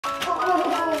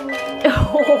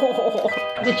Oh,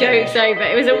 the joke's over.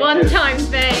 It was a one-time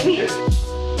thing.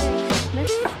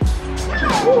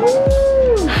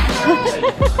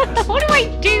 What do I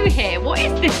do here? What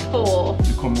is this for?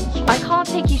 I can't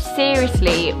take you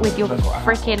seriously with your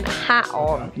freaking hat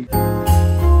on.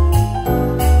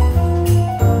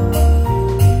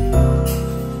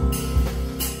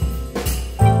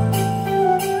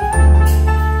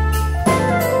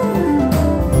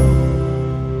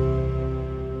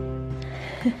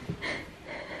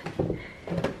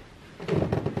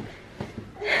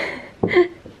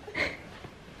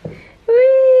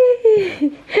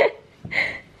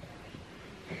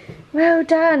 Well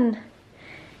done.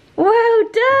 Well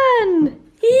done.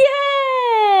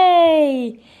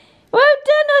 Yay. Well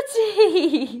done,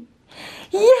 Otty.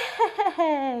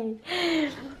 Yay.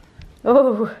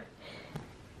 Oh.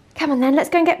 Come on then, let's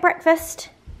go and get breakfast.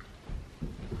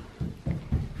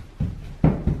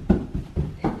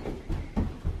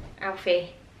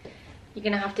 Alfie, you're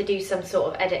gonna have to do some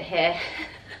sort of edit here.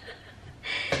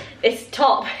 This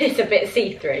top is a bit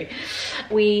see-through.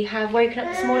 We have woken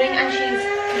up this morning and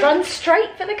she's run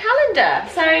straight for the calendar.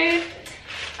 So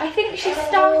I think she's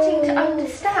starting to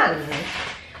understand.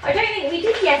 I don't think we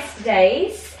did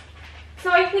yesterday's.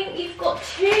 So I think you've got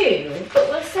 2, but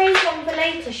we'll save one for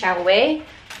later, shall we?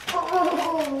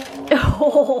 Oh.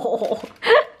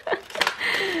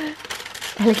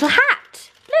 A little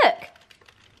hat. Look.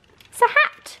 It's a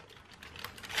hat.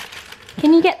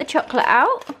 Can you get the chocolate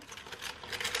out?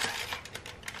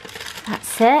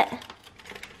 That's it.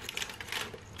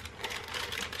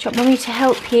 Do you want Mummy to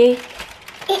help you?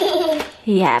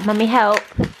 Yeah, Mummy help.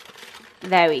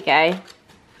 There we go.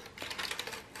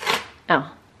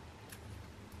 Oh.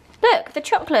 Look, the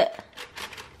chocolate.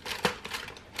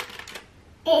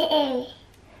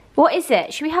 What is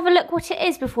it? Should we have a look what it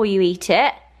is before you eat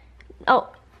it? Oh.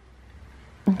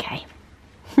 Okay.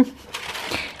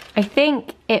 I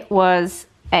think it was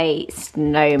a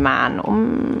snowman.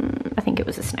 I think it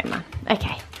was a snowman.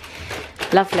 Okay,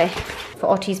 lovely. For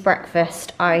Otty's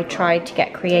breakfast, I tried to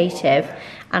get creative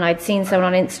and I'd seen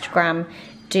someone on Instagram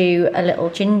do a little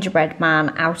gingerbread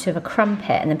man out of a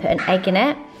crumpet and then put an egg in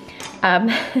it.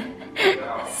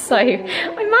 So I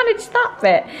managed that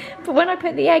bit, but when I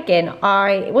put the egg in,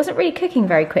 it wasn't really cooking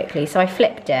very quickly, so I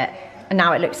flipped it and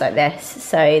now it looks like this.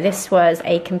 So this was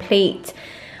a complete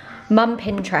Mum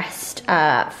Pinterest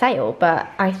fail, but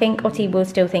I think Otty will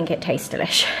still think it tastes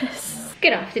delicious.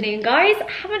 Good afternoon, guys.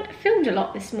 I haven't filmed a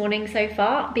lot this morning so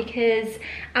far because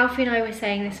Alfie and I were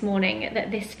saying this morning that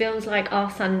this feels like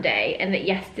our Sunday and that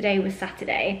yesterday was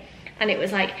Saturday and it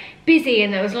was like busy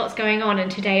and there was lots going on, and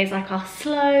today is like our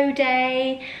slow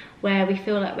day where we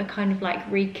feel like we're kind of like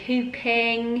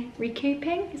recouping.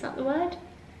 Recouping? Is that the word?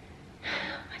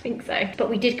 I think so.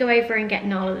 But we did go over and get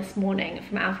Nala this morning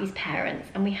from Alfie's parents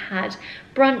and we had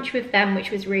brunch with them, which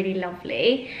was really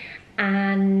lovely.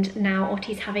 And now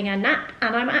Otty's having a nap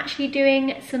and I'm actually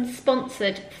doing some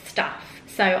sponsored stuff.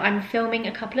 So I'm filming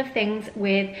a couple of things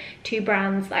with 2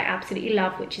 brands that I absolutely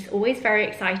love, which is always very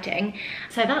exciting.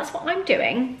 So that's what I'm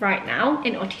doing right now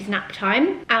in Otty's nap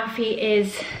time. Alfie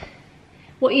is,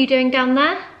 what are you doing down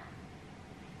there?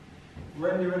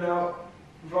 Rendering out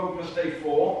Vlogmas Day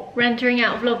 4. Rendering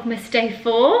out Vlogmas Day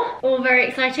 4. All very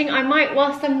exciting. I might,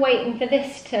 whilst I'm waiting for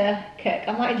this to cook,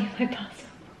 I might do my puzzle.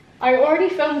 I already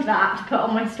filmed that to put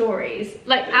on my stories.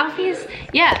 Like Alfie's,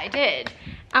 yeah, I did.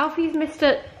 Alfie's missed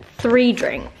 3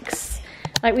 drinks.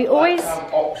 Like we always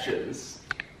have options.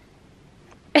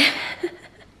 And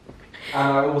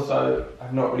I also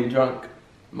have not really drunk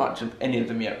much of any of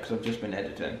them yet because I've just been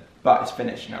editing. But it's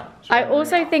finished now. I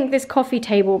also think this coffee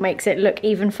table makes it look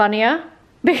even funnier.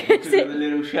 Because of the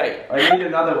little shape. I need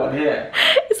another one here.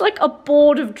 It's like a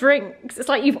board of drinks. It's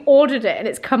like you've ordered it and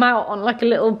it's come out on like a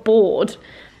little board.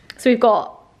 So we've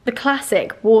got the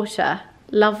classic water,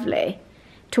 lovely,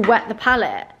 to wet the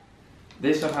palate.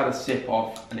 This I've had a sip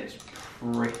of and it's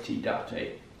pretty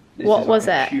dirty. This what is was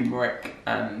like it? Turmeric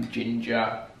and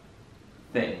ginger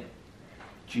thing.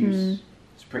 Juice.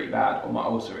 It's pretty bad. On my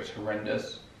ulcer it's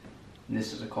horrendous. And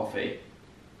this is a coffee.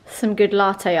 Some good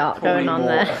latte art Probably going on more.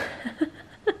 there.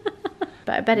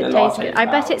 But I bet it tastes good. I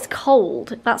bet it's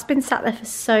cold. That's been sat there for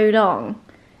so long.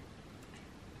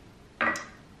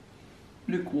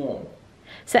 Lukewarm.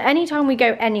 So anytime we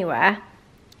go anywhere,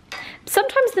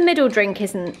 sometimes the middle drink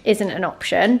isn't an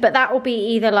option, but that will be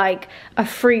either like a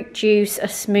fruit juice, a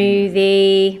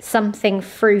smoothie, something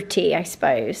fruity, I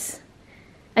suppose.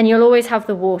 And you'll always have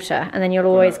the water, and then you'll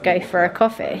always go for a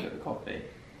coffee.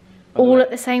 All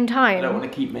at the same time. I don't want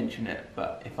to keep mentioning it,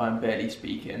 but if I'm barely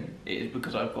speaking, it is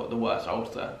because I've got the worst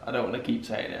ulcer. I don't want to keep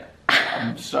saying it.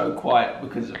 I'm so quiet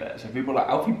because of it. So people are like,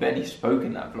 Alfie barely spoke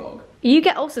in that vlog. You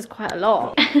get ulcers quite a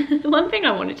lot. One thing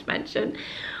I wanted to mention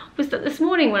was that this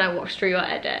morning when I watched through your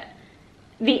edit,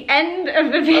 the end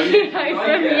of the video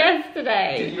from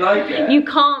yesterday. Did you like it? You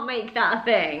can't make that a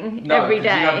thing every day.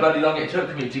 No, you know how bloody long it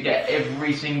took me to get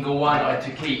every single one I had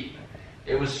to keep.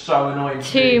 It was so annoying.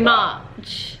 Too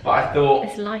much. But I thought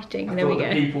it's lighting. I there we thought go.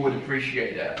 the people would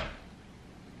appreciate it.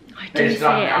 I do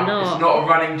say it a lot. It's not a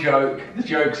running joke. The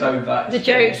joke's over. The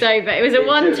joke's over. It was a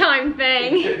one-time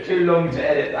thing. It took too long to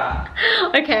edit that.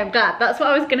 Okay, I'm glad. That's what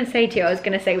I was going to say to you. I was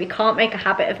going to say we can't make a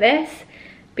habit of this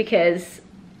because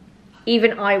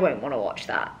even I won't want to watch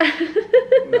that.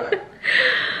 No.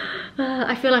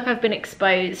 I feel like I've been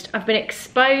exposed. I've been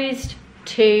exposed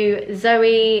to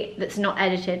Zoe that's not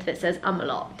edited that says a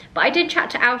lot. But I did chat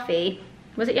to Alfie,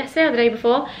 was it yesterday or the day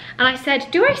before? And I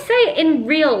said, do I say it in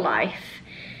real life?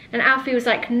 And Alfie was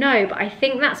like, no, but I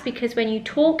think that's because when you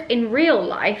talk in real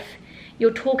life,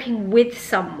 you're talking with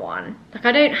someone. Like,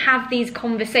 I don't have these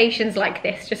conversations like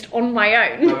this just on my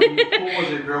own. So when you pause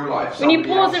in real life, when you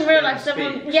pause in real life,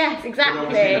 someone, yes, exactly.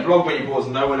 Obviously in the vlog when you pause,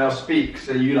 no one else speaks,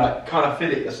 so you like kind of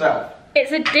feel it yourself.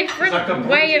 It's a different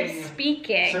way of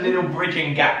speaking. It's a little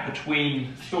bridging gap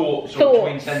between thoughts or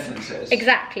between sentences.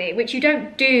 Exactly, which you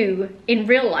don't do in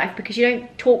real life because you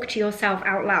don't talk to yourself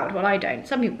out loud. Well, I don't.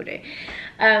 Some people do.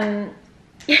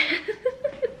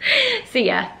 So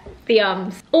yeah, the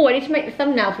arms. Oh, I need to make the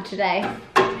thumbnail for today.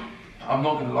 I'm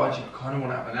not gonna lie to you, I kind of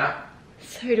want to have a nap.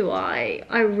 So do I.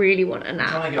 I really want a nap.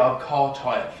 I'm trying to get our car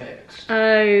tyre fixed.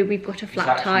 Oh, we've got a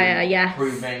flat tyre, yes.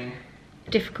 Proving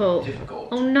difficult. Difficult.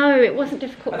 Oh no, it wasn't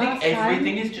difficult last time. I think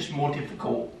everything is just more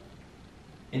difficult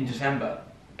in December.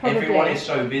 Probably. Everyone is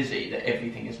so busy that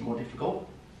everything is more difficult.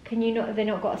 Can you not, have they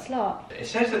not got a slot? It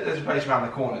says that there's a place around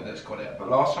the corner that's got it, but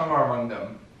last time I rang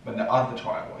them, when the other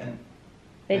tyre went,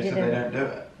 they said they don't do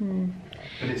it.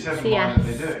 But it says on mine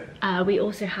that they do. We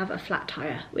also have a flat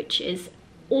tyre, which is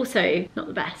also not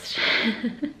the best.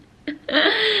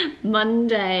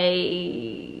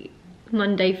 Monday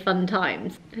fun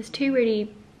times. There's two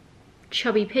really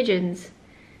chubby pigeons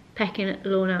pecking at the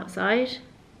lawn outside.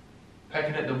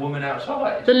 Pecking at the woman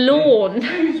outside? The lawn.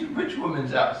 Which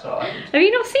woman's outside? Have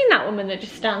you not seen that woman that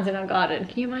just stands in our garden?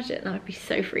 Can you imagine? That would be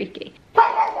so freaky.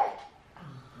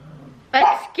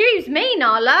 Excuse me,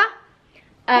 Nala.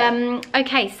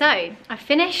 Okay, so I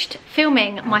finished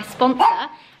filming my sponsor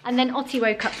and then Ottie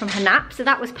woke up from her nap, so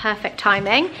that was perfect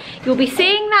timing. You'll be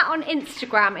seeing that on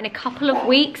Instagram in a couple of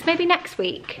weeks, maybe next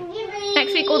week.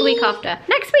 Next week or the week after.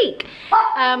 Next week.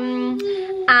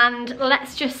 And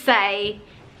let's just say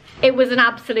it was an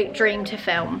absolute dream to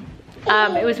film.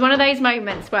 It was one of those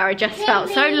moments where I just felt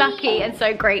so lucky and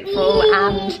so grateful,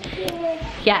 and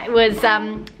yeah, it was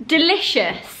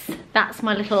delicious. That's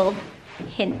my little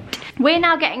hint. We're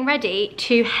now getting ready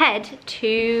to head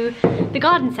to the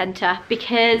garden centre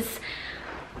because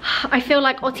I feel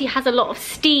like Ottie has a lot of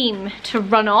steam to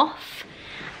run off,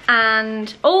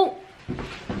 and oh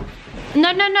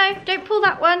no, don't pull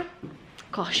that one.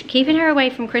 Gosh, keeping her away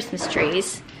from Christmas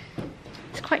trees,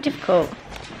 it's quite difficult.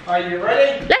 Are you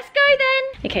ready? Let's go then.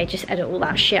 Okay, just edit all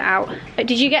that shit out.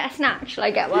 Did you get a snack? Shall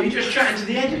I get one? You're just chatting to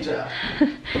the editor.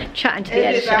 Chatting to the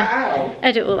editor. That out.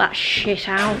 Edit all that shit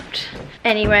out.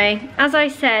 Anyway, as I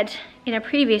said in a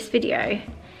previous video,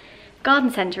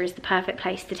 garden centre is the perfect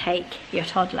place to take your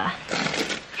toddler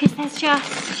because there's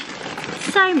just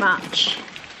so much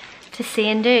to see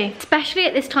and do, especially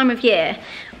at this time of year.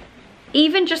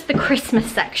 Even just the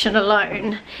Christmas section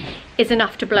alone is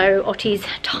enough to blow Ottie's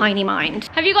tiny mind.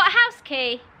 Have you got a house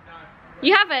key? No.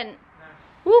 You haven't? No.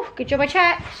 Woo, good job I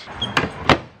checked.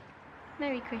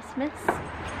 Merry Christmas.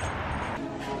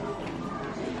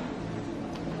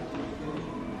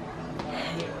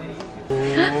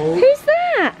 Who's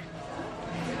that?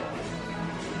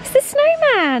 It's the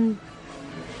snowman.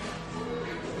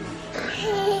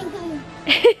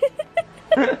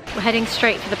 We're heading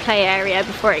straight for the play area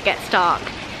before it gets dark.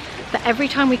 But every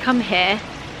time we come here,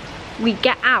 we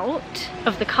get out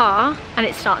of the car and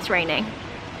it starts raining.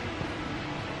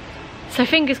 So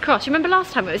fingers crossed. Remember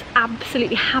last time it was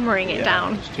absolutely hammering it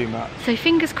down? It's too much. So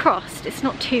fingers crossed it's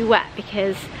not too wet,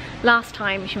 because last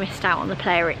time she missed out on the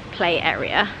play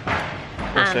area.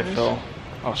 And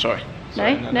oh, sorry.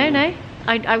 No.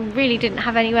 I really didn't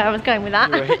have anywhere I was going with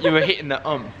that. You were hitting the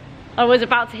I was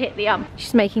about to hit the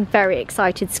She's making very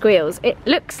excited squeals. It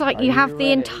looks like you have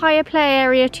the entire play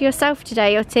area to yourself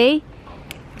today, Ottie.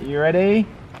 Are you ready?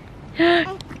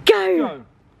 Go!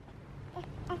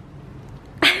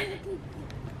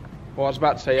 What I was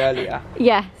about to say earlier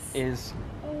Yes. is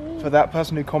for that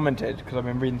person who commented, because I've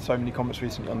been reading so many comments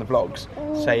recently on the vlogs,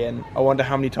 saying, I wonder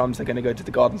how many times they're going to go to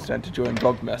the garden centre during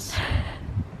Vlogmas.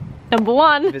 Number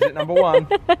 1. Visit number 1.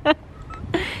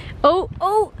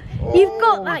 Oh, you've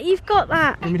got that, you've got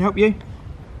that. Want me to help you?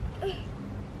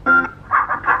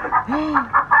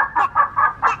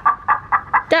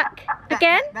 Duck,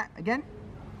 again? Again?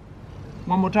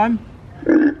 One more time?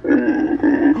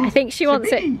 I think she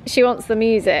wants it. She wants the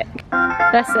music.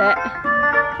 That's it.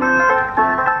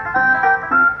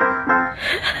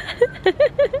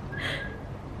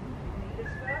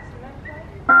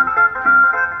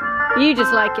 You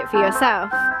just like it for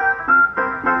yourself.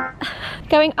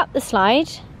 Going up the slide.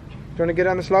 Do you want to go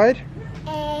down the slide?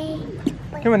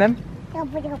 Come on then.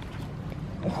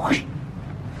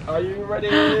 Are you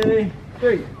ready?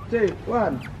 3, 2,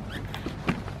 1.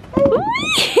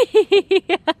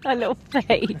 A little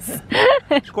face.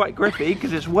 It's quite grippy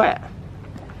because it's wet.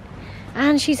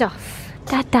 And she's off.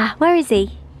 Dada, where is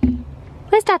he?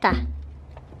 Where's Dada?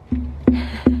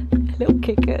 Little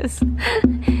kickers.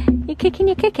 You're kicking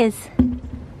your kickers.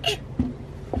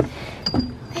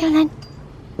 Come on then.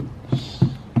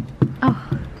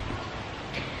 Oh.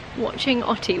 Watching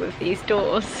Ottie with these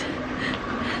doors.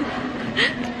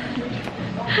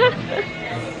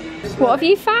 What have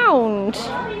you found?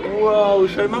 Whoa,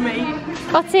 show mummy.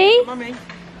 Ottie? Mummy.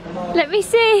 Let me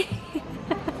see.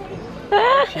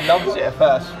 She loves it at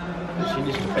first, but she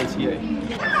needs to face you.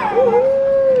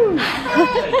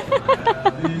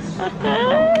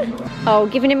 Oh,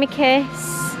 giving him a kiss.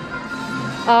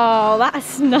 Oh,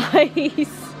 that's nice.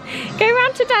 Go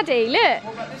round to Daddy, look.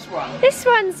 What about this one? This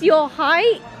one's your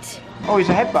height. Oh, he's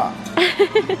a headbutt.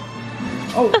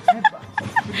 Oh, it's a headbutt.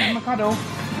 Give him a cuddle.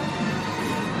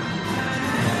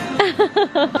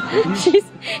 She's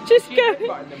just going.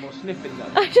 Headbutting them or sniffing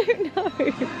them? I don't know.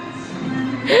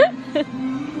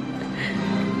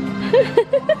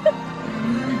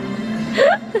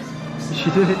 She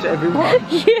did it to everyone.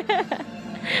 Yeah.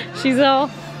 She's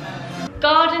off.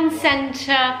 Garden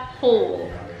centre haul.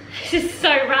 This is so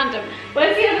random.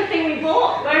 Where's the other thing we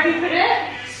bought? Where have you put it?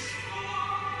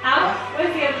 Al,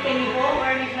 where's the other thing you bought?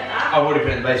 Where have you put that? I've already put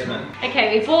it in the basement.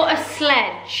 Okay, we bought a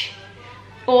sledge.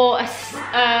 Or a,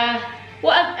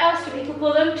 what else do people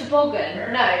call them?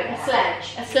 Toboggan? No, a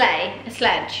sledge. A sleigh. A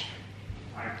sledge.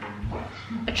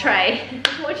 A tray.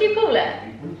 What do you call it?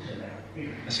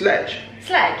 A sledge.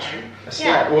 Sledge. A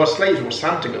sledge. Well, a sledge was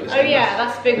Santa goes. Oh yeah,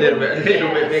 that's big. A little bit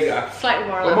bigger. Slightly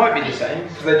more. Well, it might be the same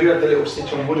because they do have the little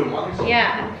stitch-on wooden ones.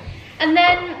 Yeah, and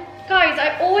then guys,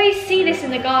 I always see this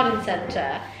in the garden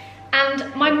centre,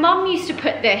 and my mum used to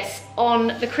put this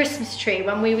on the Christmas tree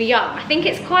when we were young. I think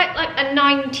it's quite like a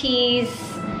 90s,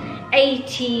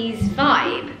 80s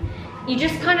vibe. You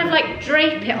just kind of like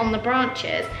drape it on the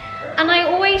branches. And I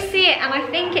always see it and I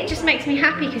think it just makes me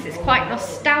happy because it's quite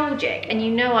nostalgic, and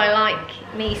you know I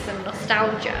like me some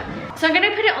nostalgia. So I'm going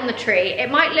to put it on the tree.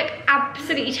 It might look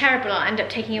absolutely terrible and I'll end up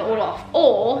taking it all off,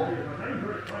 or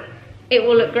it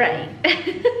will look great.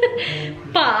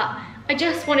 But I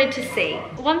just wanted to see.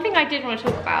 One thing I did want to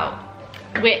talk about,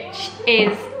 which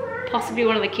is possibly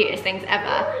one of the cutest things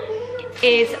ever,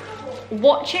 is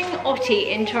watching Ottie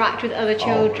interact with other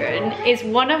children is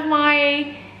one of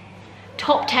my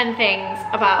top 10 things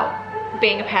about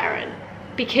being a parent,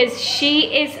 because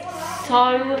she is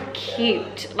so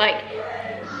cute, like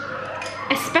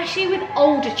especially with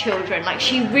older children. Like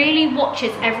she really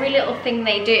watches every little thing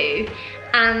they do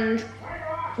and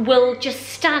will just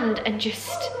stand and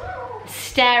just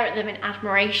stare at them in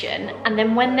admiration, and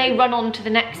then when they run on to the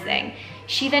next thing,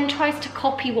 she then tries to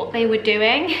copy what they were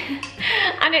doing.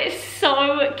 And it's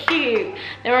so cute.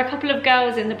 There were a couple of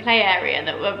girls in the play area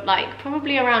that were like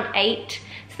probably around 8,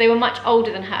 so they were much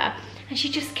older than her, and she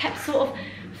just kept sort of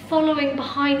following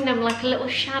behind them like a little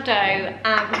shadow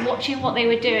and watching what they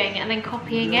were doing and then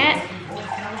copying it.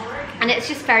 And it's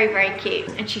just very, very cute,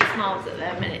 and she smiles at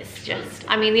them, and it's just,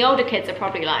 I mean, the older kids are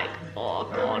probably like, oh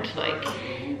god, like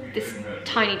this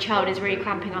tiny child is really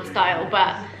cramping our style,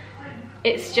 but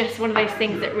it's just one of those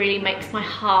things that really makes my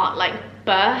heart like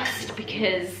burst,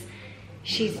 because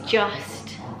she's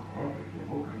just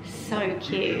so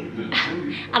cute.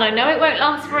 And I know it won't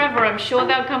last forever. I'm sure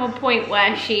there'll come a point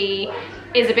where she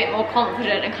is a bit more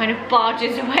confident and kind of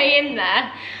barges away in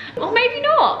there, or maybe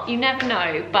not, you never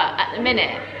know. But at the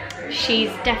minute, she's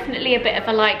definitely a bit of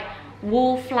a like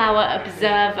wallflower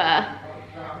observer,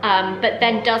 but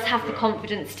then does have the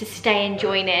confidence to stay and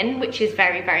join in, which is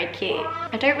very, very cute.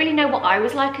 I don't really know what I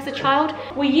was like as a child.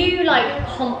 Were you like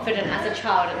confident as a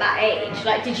child at that age?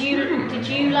 Like did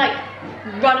you like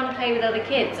run and play with other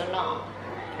kids or not?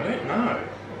 I don't know.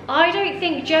 I don't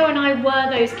think Joe and I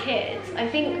were those kids. I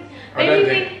think I don't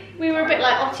think we were a bit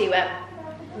like Ottie,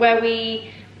 where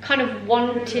we kind of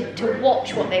wanted to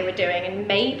watch what they were doing and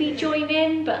maybe join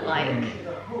in, but like, I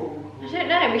don't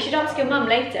know, we should ask your mum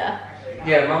later.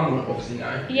 Yeah, mum will obviously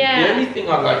know. Yeah. The only thing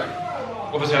I like,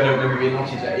 obviously I don't remember being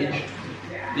Ottie's age,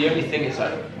 the only thing is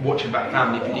like watching back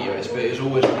family videos, but it was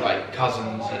always with like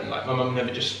cousins and like my mum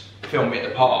never just filmed me at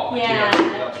the park. Yeah, you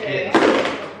know, true.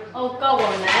 Oh, go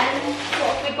on then.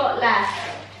 What have we got left?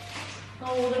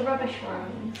 Oh, the rubbish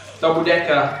ones. Double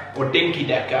decker or dinky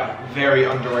decker, very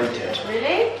underrated.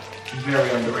 Really? Very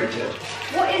underrated.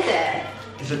 What is it?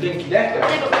 It's a dinky decker.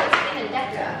 Yeah, but what's in a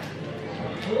decker?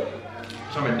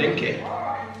 Something dinky.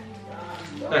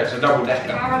 No, it's a double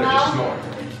decker, but just small.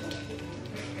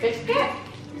 Biscuit?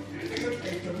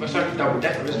 It's like a double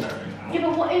decker, isn't it? Yeah,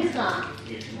 but what is that?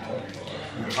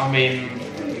 I mean,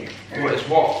 what is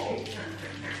what?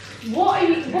 What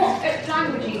language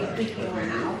are you speaking right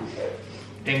now?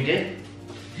 Dinky?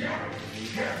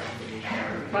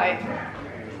 Right.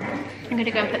 I'm gonna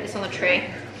go and put this on the tree.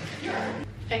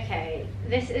 Okay,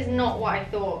 this is not what I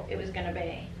thought it was gonna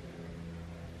be.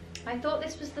 I thought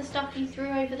this was the stuff you threw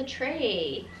over the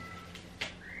tree.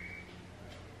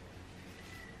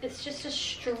 It's just a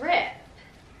strip.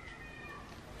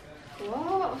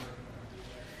 What?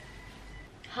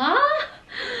 Huh?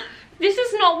 This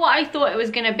is not what I thought it was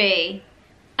gonna be.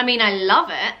 I mean, I love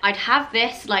it. I'd have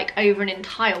this like over an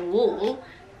entire wall.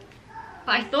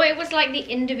 But I thought it was like the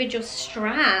individual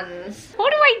strands.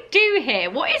 What do I do here?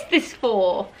 What is this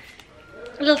for?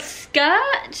 A little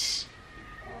skirt?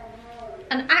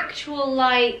 An actual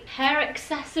like hair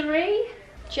accessory?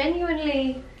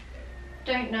 Genuinely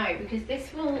don't know, because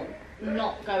this will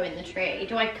not go in the tree.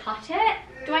 Do I cut it?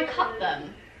 Do I cut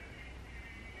them?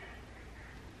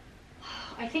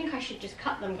 I think I should just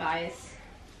cut them, guys,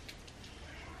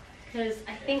 because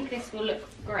I think this will look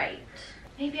great.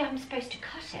 Maybe I'm supposed to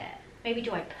cut it. Maybe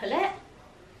do I pull it?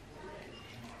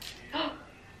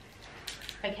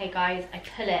 Okay guys, I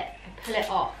pull it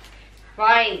off.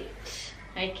 Right,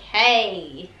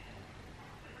 okay.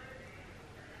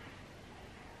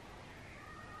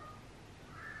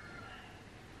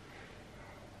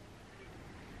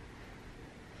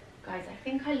 Guys, I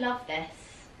think I love this.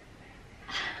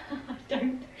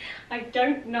 I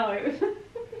don't know.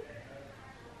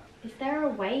 Is there a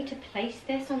way to place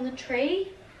this on the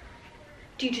tree?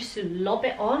 Do you just lob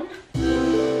it on?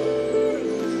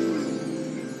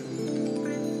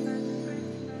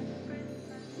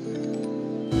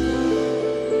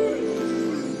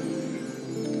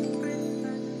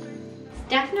 It's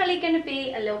definitely going to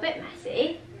be a little bit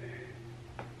messy.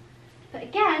 But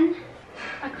again,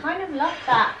 I kind of love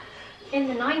that in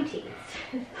the 90s.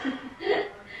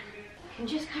 And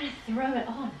just kind of throw it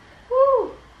on.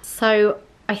 Woo. So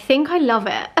I think I love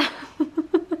it.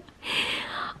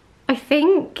 I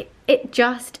think it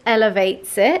just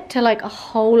elevates it to like a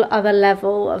whole other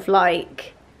level of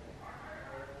like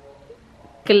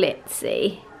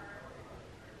glitzy.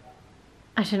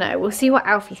 I don't know, we'll see what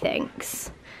Alfie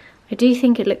thinks. I do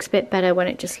think it looks a bit better when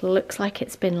it just looks like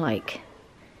it's been like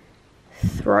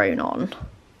thrown on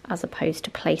as opposed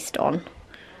to placed on.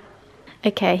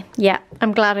 Okay, yeah,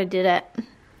 I'm glad I did it.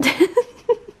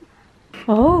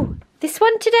 Oh, this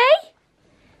one today?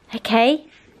 Okay.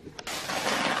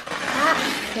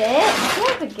 That's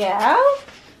it. There we go.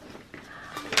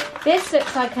 This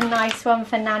looks like a nice one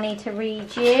for Nanny to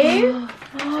read you.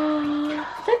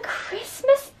 The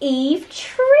Christmas Eve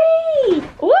tree.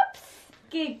 Whoops.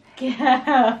 Good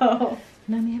girl.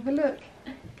 Nanny, have a look.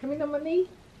 Coming on my knee.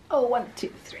 Oh, 1,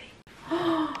 2, 3.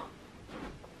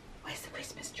 Where's the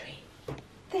Christmas tree?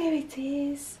 There it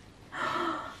is.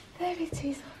 There it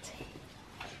is, Ottie.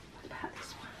 What about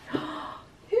this one?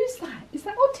 Who's that? Is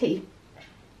that Ottie?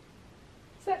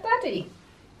 Is that Daddy?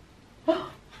 And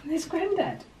there's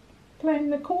Grandad playing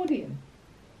an accordion.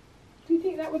 Do you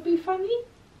think that would be funny?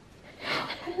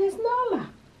 And there's Nala.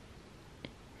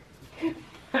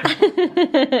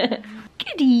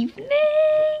 Good evening.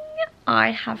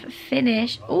 I have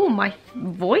finished. Oh, my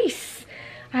voice.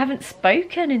 I haven't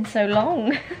spoken in so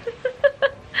long.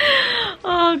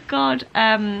 Oh God.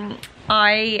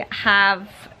 I have.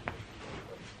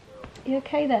 You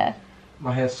okay there?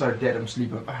 My hair's so dead, I'm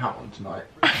sleeping with a hat on tonight.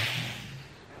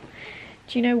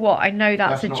 Do you know what? I know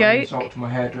that's a not joke. an insult to my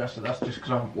hairdresser, that's just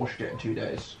because I haven't washed it in 2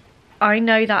 days. I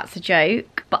know that's a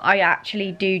joke, but I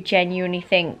actually do genuinely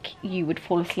think you would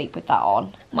fall asleep with that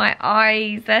on. My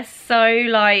eyes, they're so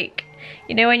like,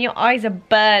 you know when your eyes are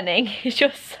burning,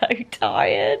 you're so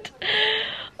tired.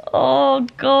 Oh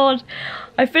God,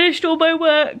 I finished all my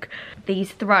work.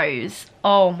 These throws,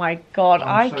 oh my God,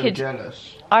 I'm so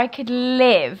jealous. I could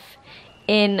live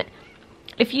in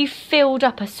if you filled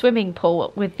up a swimming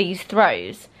pool with these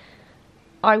throws,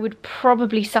 I would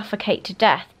probably suffocate to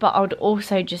death, but I would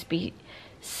also just be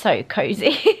so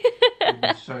cozy. You'd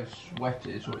be so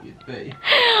sweaty is what you'd be.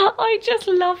 I just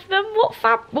love them.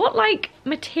 What like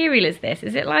material is this?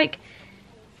 Is it like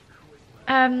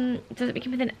does it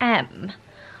begin with an M?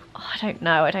 Oh, I don't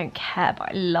know, I don't care, but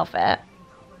I love it.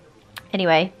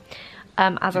 Anyway,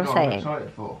 as I was saying. What I'm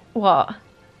excited for? What?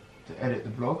 To edit the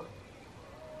vlog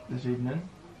this evening.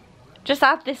 Just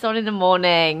add this on in the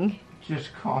morning.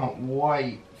 Just can't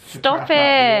wait. Stop to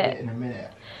it. in a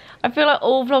minute. I feel like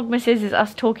all Vlogmas is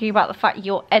us talking about the fact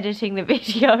you're editing the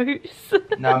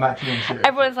videos. No, I'm actually serious.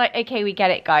 Everyone's like, okay, we get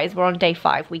it, guys. We're on day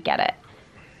 5. We get it.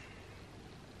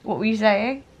 What were you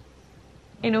saying?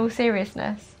 In all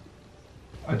seriousness.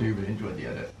 I do really enjoy the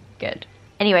edit. Good.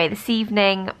 Anyway, this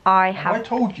evening I have... I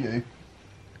told you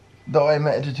that I'm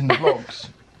editing the vlogs.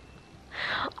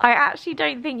 I actually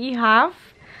don't think you have.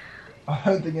 I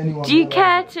don't think anyone... Do you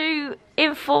care to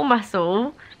inform us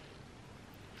all?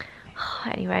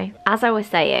 Anyway, as I was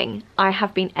saying, I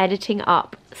have been editing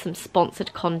up some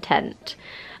sponsored content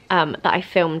that I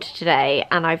filmed today,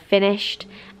 and I finished.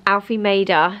 Alfie made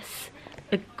us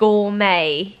a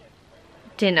gourmet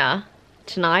dinner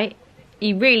tonight.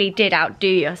 You really did outdo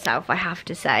yourself, I have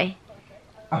to say.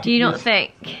 Do you not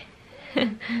think?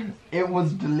 It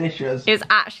was delicious. It was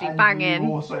actually banging.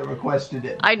 You also requested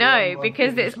it. I know,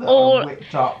 because it's all...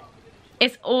 Whipped up.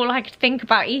 It's all I could think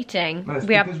about eating. No, it's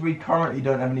because we currently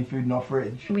don't have any food in our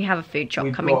fridge. We have a food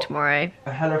shop coming tomorrow.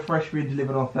 A HelloFresh being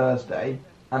delivered on Thursday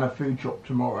and a food shop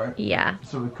tomorrow. Yeah.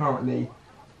 So we currently...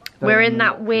 We're in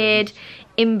that weird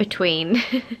in-between.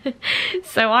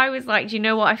 So I was like, do you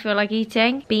know what I feel like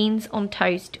eating? Beans on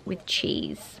toast with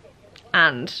cheese.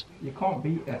 And... You can't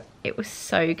beat it. It was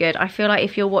so good. I feel like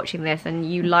if you're watching this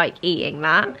and you like eating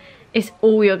that, it's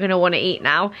all you're gonna want to eat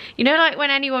now. You know, like when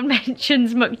anyone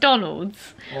mentions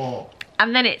McDonald's,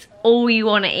 and then it's all you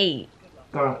want to eat.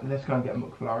 Let's go and get a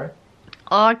McFlurry.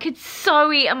 Oh, I could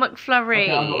so eat a McFlurry.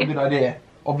 Okay, I've got a good idea.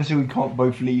 Obviously, we can't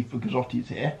both leave because Ottie's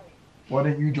here. Why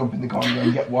don't you jump in the car and go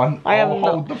and get one? I'll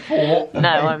hold the fort. No,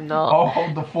 I'm not. I'll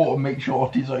hold the fort and make sure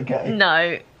Ottie's okay.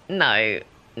 No, no,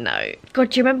 no.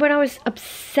 God, do you remember when I was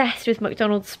obsessed with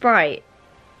McDonald's Sprite?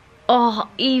 Oh,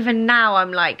 even now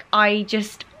I'm like, I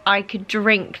could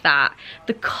drink that.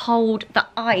 The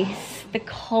ice, the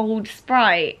cold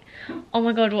Sprite. Oh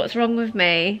my God, what's wrong with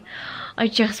me? I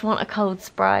just want a cold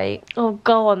Sprite. Oh,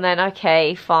 go on then.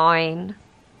 Okay, fine.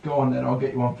 Go on then, I'll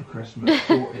get you one for Christmas.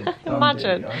 Sorted.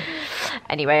 Imagine.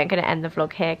 Anyway, I'm going to end the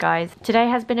vlog here, guys. Today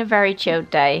has been a very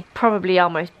chilled day. Probably our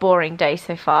most boring day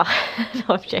so far.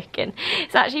 No, I'm joking.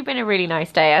 It's actually been a really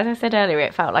nice day. As I said earlier,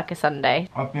 it felt like a Sunday.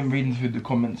 I've been reading through the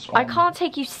comments on... I can't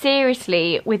take you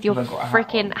seriously with your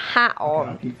freaking hat on.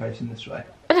 Okay, I'll keep facing this way.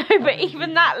 No, but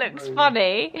even that looks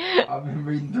funny. I've been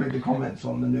reading through the comments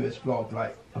on the newest vlog,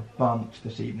 like a bunch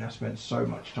this evening. I spent so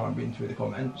much time reading through the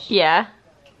comments. Yeah.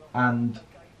 And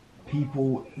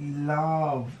people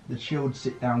love the chilled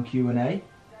sit-down Q&A.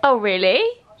 Oh, really?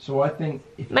 So I think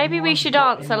if maybe we should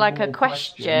answer like a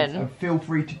question. And feel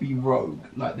free to be rogue.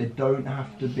 Like, they don't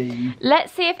have to be...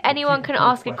 Let's see if anyone can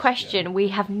ask a question we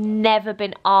have never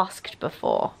been asked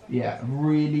before. Yeah,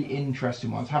 really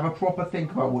interesting ones. Have a proper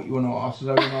think about what you want to ask. So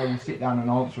Zoe and I will sit down and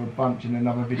answer a bunch in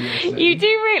another video soon. You do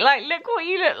really, like, look what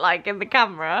you look like in the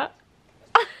camera.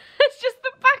 It's just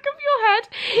the back of your head.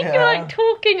 Yeah. You're like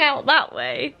talking out that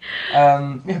way.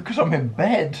 Yeah, because I'm in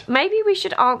bed. Maybe we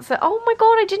should answer. Oh my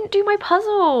God, I didn't do my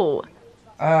puzzle.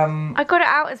 I got it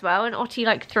out as well, and Ottie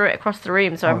like threw it across the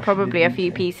room, so I'm probably a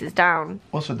few pieces down.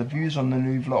 Also, the views on the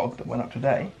new vlog that went up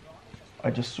today,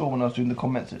 I just saw when I was doing the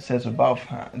comments. It says above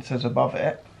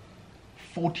it,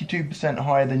 42%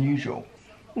 higher than usual.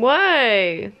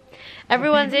 Whoa!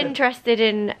 Everyone's interested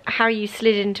in how you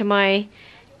slid into my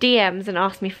DMs and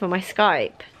asked me for my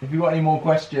Skype. If you've got any more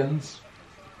questions,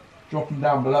 drop them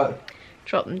down below.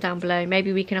 Drop them down below.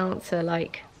 Maybe we can answer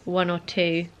like 1 or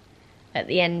 2 at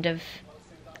the end of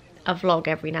a vlog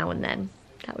every now and then.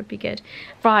 That would be good.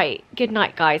 Right, good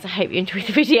night guys. I hope you enjoyed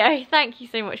the video. Thank you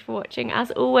so much for watching. As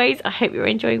always, I hope you're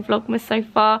enjoying Vlogmas so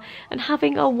far and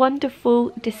having a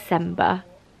wonderful December.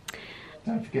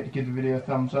 Don't forget to give the video a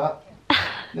thumbs up.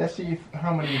 Let's see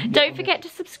how many you can get. Don't forget to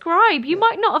subscribe. You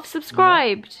might not have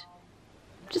subscribed.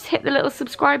 Yeah. Just hit the little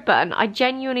subscribe button. I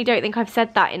genuinely don't think I've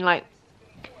said that in like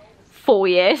 4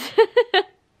 years.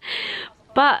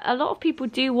 But a lot of people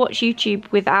do watch YouTube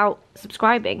without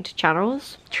subscribing to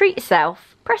channels. Treat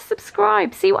yourself. Press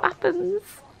subscribe. See what happens.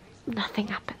 Nothing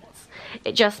happens.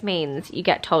 It just means you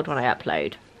get told when I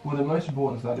upload. Well, the most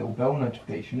important is that little bell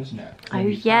notification, isn't it? Oh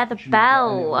yeah, the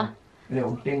bell.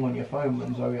 little ding on your phone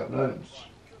when Zoe uploads.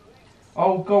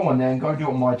 Oh, go on then, go do it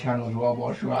on my channel as well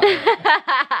whilst you're at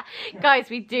it. Guys,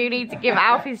 we do need to give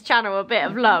Alfie's channel a bit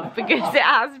of love because it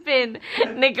has been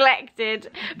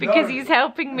neglected because he's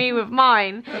helping me with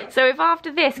mine. So if after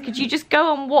this, could you just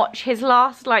go and watch his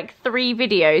last like 3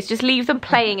 videos, just leave them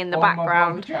playing in the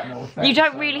background. You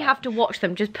don't really have to watch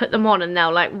them, just put them on and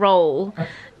they'll like roll.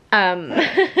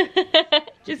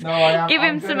 Just give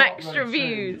him some extra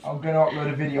views. I'm gonna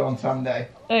upload a video on Sunday.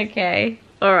 Okay.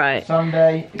 Alright.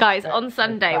 Sunday. Guys, on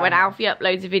Sunday when Alfie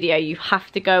uploads a video, you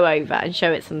have to go over and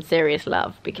show it some serious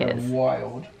love because... They're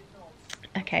wild.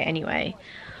 Okay, anyway.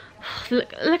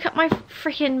 Look at my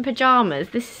freaking pyjamas.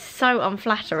 This is so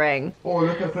unflattering. Oh,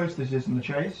 look how close this is in the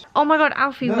chase. Oh my god,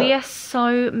 Alfie, look. We are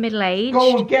so middle-aged.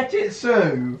 Go on, get it,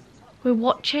 Sue. We're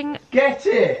watching... Get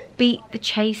it. Beat the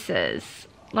Chasers.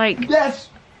 Like... Yes.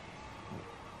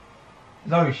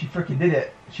 Zoe, she freaking did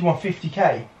it. She won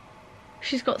 50k.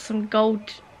 She's got some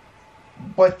gold.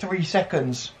 By 3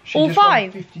 seconds. She all just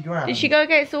 5? Won 50 grand. Did she go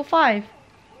against all 5?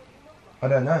 I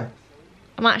don't know.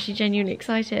 I'm actually genuinely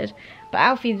excited. But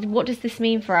Alfie, what does this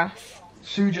mean for us?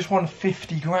 Sue just won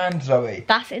 50 grand, Zoe.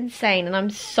 That's insane, and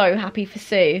I'm so happy for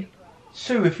Sue.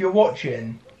 Sue, if you're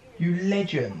watching, you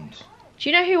legend. Do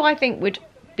you know who I think would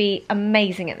be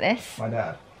amazing at this? My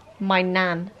dad. My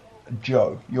nan.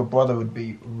 Joe, your brother would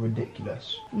be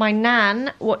ridiculous. My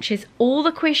nan watches all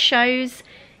the quiz shows.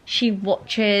 She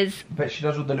watches... But she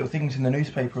does all the little things in the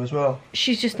newspaper as well.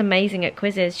 She's just amazing at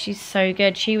quizzes. She's so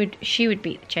good. She would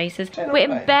beat the Chasers. We're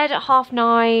in bed at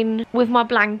 9:30 with my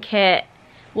blanket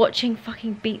watching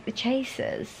fucking Beat the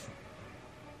Chasers.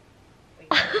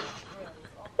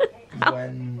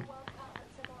 When...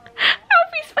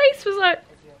 Alfie's face was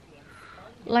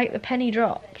like the penny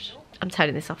dropped. I'm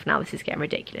turning this off now. This is getting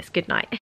ridiculous. Good night.